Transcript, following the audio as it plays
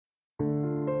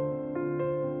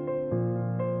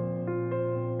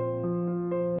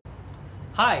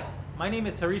Hi, my name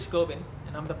is Haresh Gobin,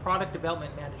 and I'm the Product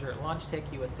Development Manager at Launch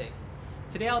USA.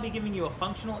 Today I'll be giving you a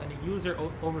functional and a user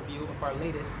overview of our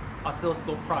latest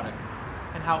oscilloscope product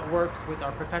and how it works with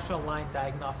our professional line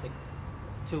diagnostic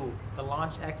tool, the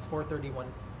Launch X-431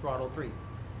 Throttle III.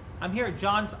 I'm here at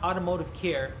John's Automotive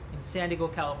Care in San Diego,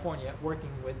 California,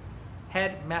 working with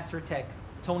Head Master Tech,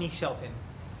 Tony Shelton.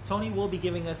 Tony will be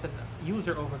giving us a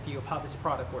user overview of how this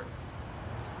product works.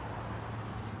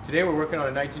 Today we're working on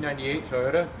a 1998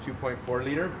 Toyota 2.4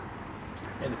 liter,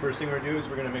 and the first thing we're going to do is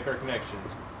we're going to make our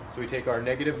connections. So we take our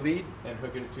negative lead and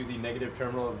hook it to the negative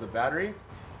terminal of the battery,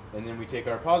 and then we take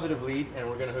our positive lead and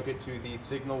we're going to hook it to the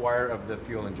signal wire of the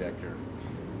fuel injector.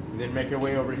 We then make our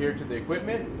way over here to the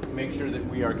equipment, make sure that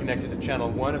we are connected to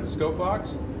channel 1 of the scope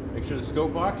box, make sure the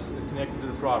scope box is connected to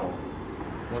the throttle.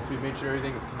 Once we've made sure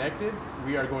everything is connected,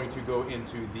 we are going to go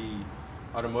into the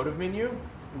automotive menu.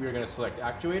 We are going to select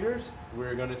actuators.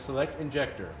 We're going to select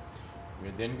injector.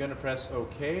 We're then going to press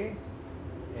OK.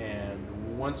 And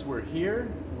once we're here,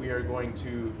 we are going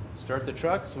to start the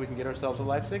truck so we can get ourselves a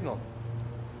live signal.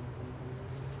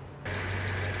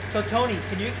 So Tony,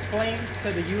 can you explain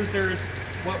to the users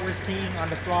what we're seeing on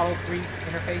the Throttle 3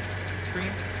 interface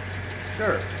screen?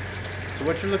 Sure. So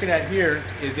what you're looking at here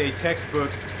is a textbook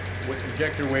with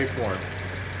injector waveform.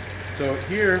 So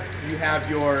here you have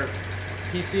your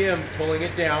PCM pulling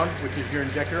it down, which is your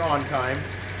injector on time.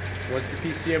 Once the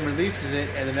PCM releases it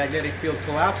and the magnetic field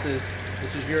collapses,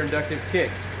 this is your inductive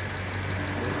kick.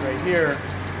 And this right here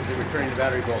is the returning the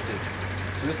battery voltage.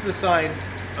 So this is the sign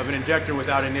of an injector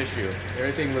without an issue.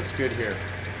 Everything looks good here.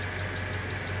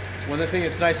 One of the things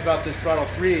that's nice about this Throttle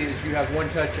 3 is you have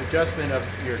one-touch adjustment of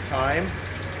your time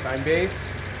base,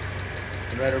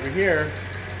 and right over here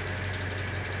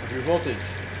of your voltage.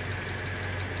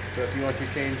 So if you want to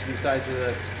change the size of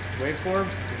the waveform,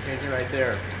 you can change it right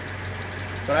there.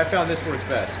 But I found this works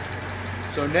best.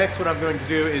 So next what I'm going to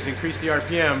do is increase the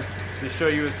RPM to show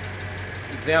you an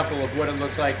example of what it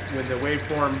looks like when the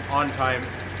waveform on time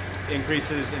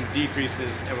increases and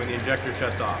decreases and when the injector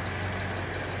shuts off.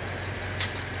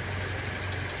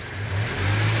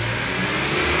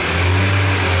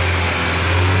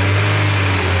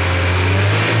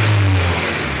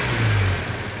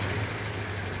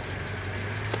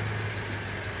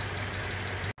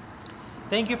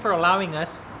 Thank you for allowing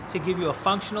us to give you a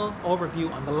functional overview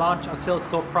on the Launch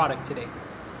oscilloscope product today.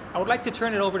 I would like to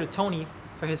turn it over to Tony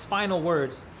for his final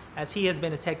words, as he has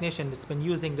been a technician that's been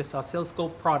using this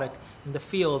oscilloscope product in the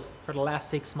field for the last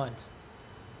 6 months.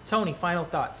 Tony, final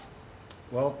thoughts.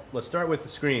 Well, let's start with the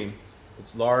screen.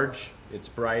 It's large, it's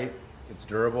bright, it's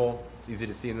durable, it's easy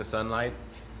to see in the sunlight.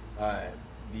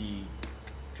 The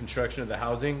construction of the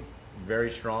housing,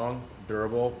 very strong,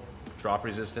 durable, drop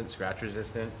resistant, scratch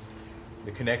resistant.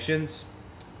 The connections,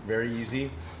 very easy.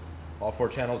 All 4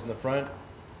 channels in the front,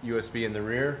 USB in the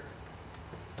rear.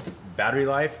 Battery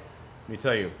life, let me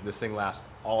tell you, this thing lasts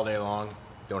all day long.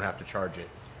 Don't have to charge it.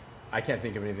 I can't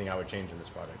think of anything I would change in this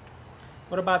product.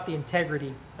 What about the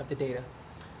integrity of the data?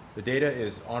 The data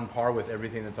is on par with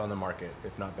everything that's on the market,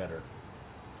 if not better.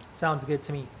 Sounds good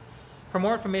to me. For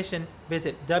more information,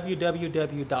 visit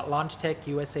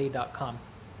www.launchtechusa.com.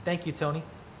 Thank you, Tony.